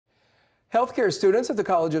Healthcare students at the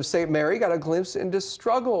College of St. Mary got a glimpse into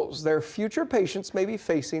struggles their future patients may be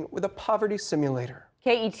facing with a poverty simulator.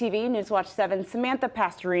 KETV Newswatch 7 Samantha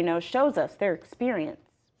Pastorino shows us their experience.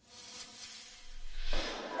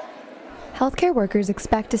 Healthcare workers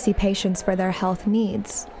expect to see patients for their health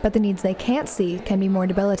needs, but the needs they can't see can be more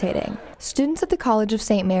debilitating. Students at the College of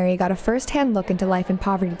St. Mary got a first-hand look into life in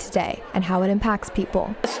poverty today and how it impacts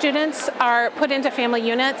people. Students are put into family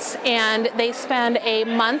units and they spend a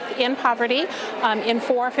month in poverty in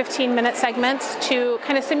 4 15-minute segments to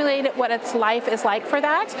kind of simulate what its life is like for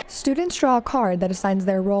that. Students draw a card that assigns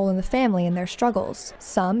their role in the family and their struggles,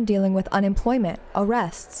 some dealing with unemployment,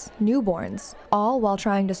 arrests, newborns, all while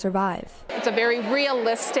trying to survive. It's a very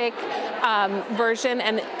realistic version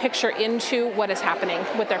and picture into what is happening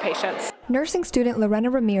with their patients. Nursing student Lorena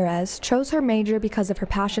Ramirez chose her major because of her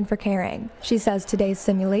passion for caring. She says today's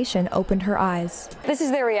simulation opened her eyes. This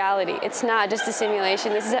is their reality. It's not just a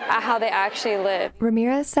simulation. This is how they actually live.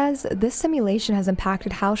 Ramirez says this simulation has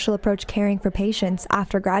impacted how she'll approach caring for patients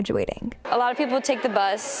after graduating. A lot of people take the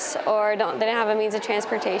bus or they don't have a means of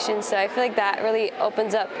transportation, so I feel like that really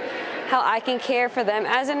opens up how I can care for them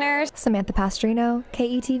as a nurse. Samantha Pastorino,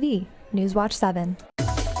 KETV, Newswatch 7.